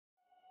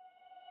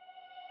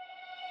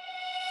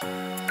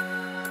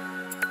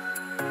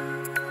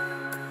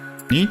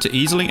Need to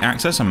easily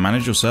access and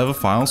manage your server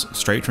files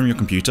straight from your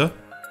computer?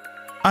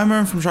 I'm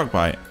Owen from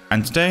Shockbyte,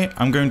 and today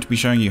I'm going to be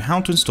showing you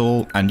how to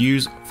install and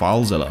use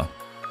FileZilla.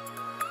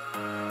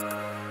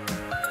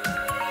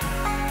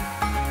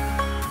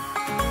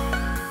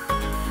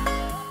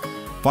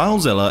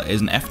 FileZilla is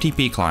an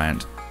FTP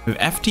client, with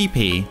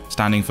FTP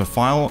standing for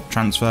File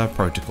Transfer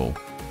Protocol.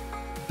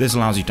 This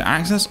allows you to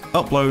access,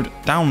 upload,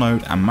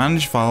 download, and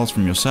manage files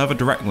from your server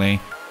directly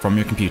from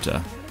your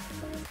computer.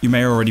 You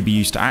may already be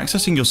used to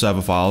accessing your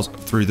server files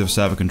through the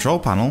server control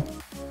panel.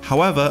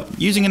 However,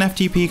 using an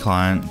FTP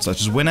client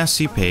such as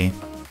WinSCP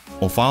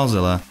or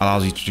FileZilla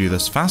allows you to do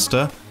this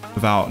faster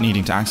without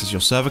needing to access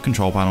your server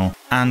control panel,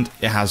 and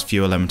it has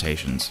fewer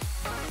limitations.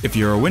 If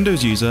you're a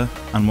Windows user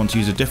and want to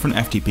use a different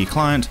FTP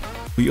client,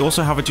 we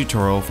also have a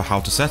tutorial for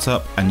how to set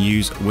up and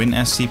use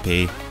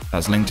WinSCP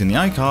that's linked in the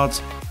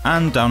iCards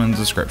and down in the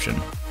description.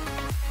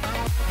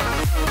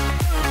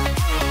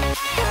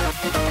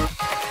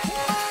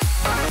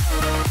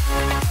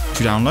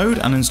 To download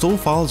and install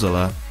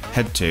FileZilla,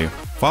 head to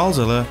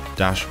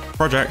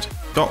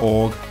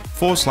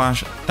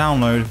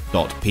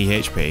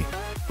filezilla-project.org/download.php,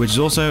 which is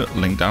also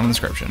linked down in the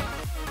description.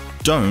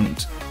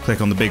 Don't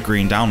click on the big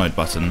green download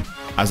button,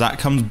 as that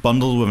comes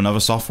bundled with another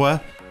software.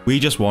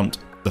 We just want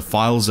the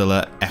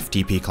FileZilla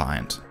FTP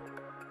client.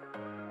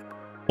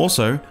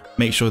 Also,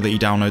 make sure that you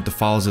download the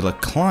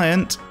FileZilla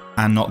client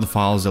and not the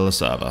FileZilla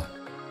server.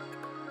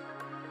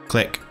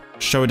 Click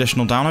Show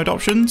Additional Download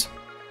Options.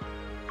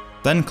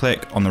 Then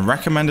click on the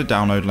recommended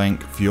download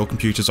link for your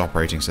computer's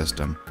operating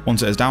system.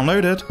 Once it is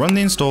downloaded, run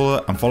the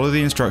installer and follow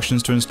the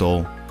instructions to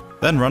install,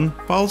 then run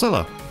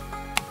FileZilla.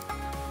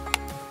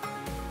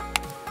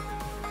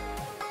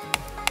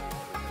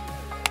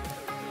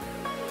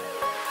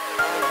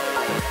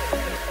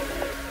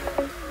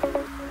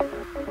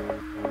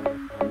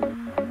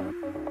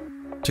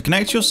 To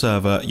connect to your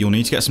server, you'll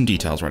need to get some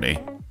details ready.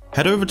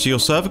 Head over to your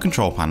server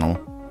control panel,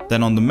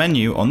 then on the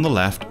menu on the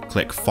left,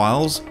 click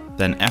Files,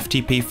 then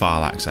FTP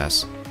File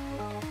Access.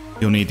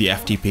 You'll need the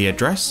FTP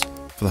address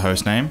for the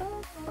hostname,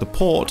 the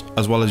port,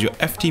 as well as your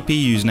FTP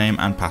username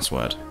and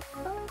password.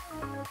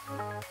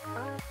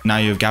 Now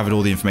you've gathered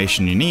all the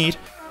information you need,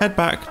 head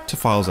back to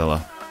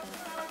FileZilla.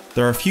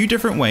 There are a few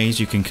different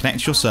ways you can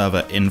connect your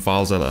server in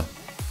FileZilla.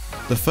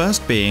 The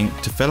first being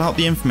to fill out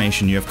the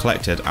information you have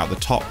collected at the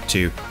top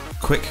to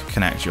quick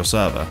connect your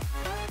server.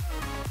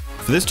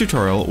 For this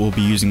tutorial, we'll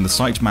be using the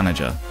Site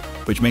Manager,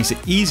 which makes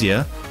it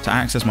easier to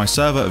access my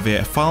server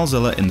via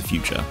FileZilla in the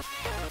future.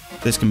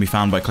 This can be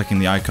found by clicking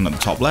the icon at the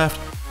top left,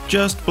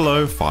 just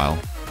below File.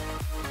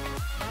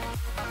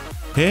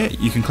 Here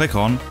you can click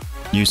on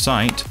New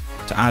Site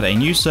to add a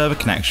new server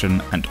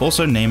connection and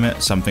also name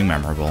it something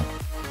memorable.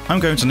 I'm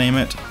going to name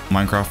it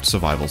Minecraft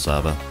Survival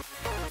Server.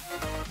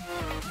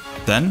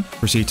 Then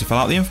proceed to fill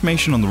out the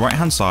information on the right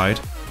hand side.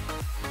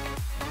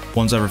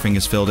 Once everything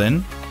is filled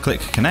in,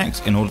 click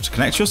Connect in order to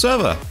connect your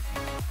server.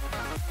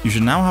 You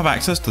should now have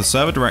access to the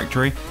server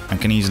directory and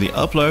can easily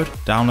upload,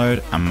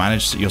 download, and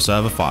manage your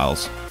server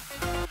files.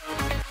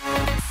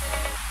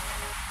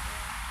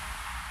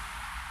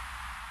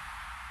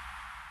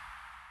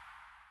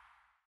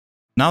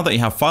 Now that you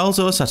have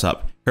FileZilla set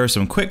up, here are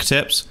some quick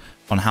tips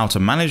on how to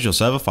manage your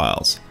server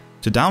files.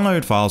 To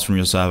download files from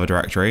your server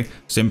directory,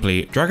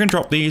 simply drag and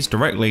drop these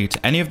directly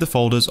to any of the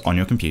folders on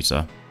your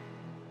computer.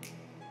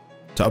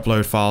 To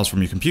upload files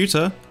from your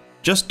computer,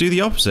 just do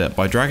the opposite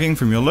by dragging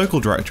from your local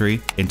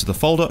directory into the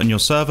folder on your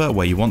server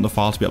where you want the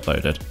file to be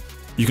uploaded.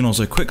 You can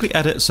also quickly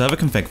edit server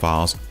config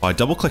files by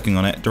double clicking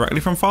on it directly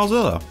from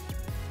FileZilla.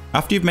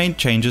 After you've made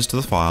changes to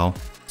the file,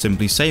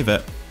 simply save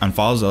it and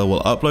FileZilla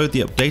will upload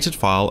the updated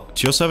file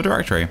to your server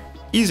directory.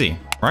 Easy,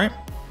 right?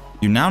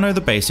 You now know the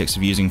basics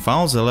of using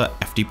FileZilla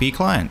FTP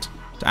client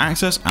to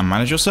access and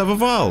manage your server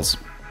files.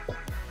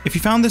 If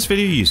you found this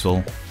video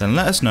useful, then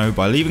let us know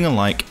by leaving a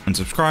like and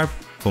subscribe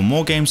for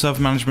more game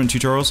server management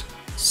tutorials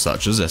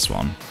such as this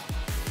one.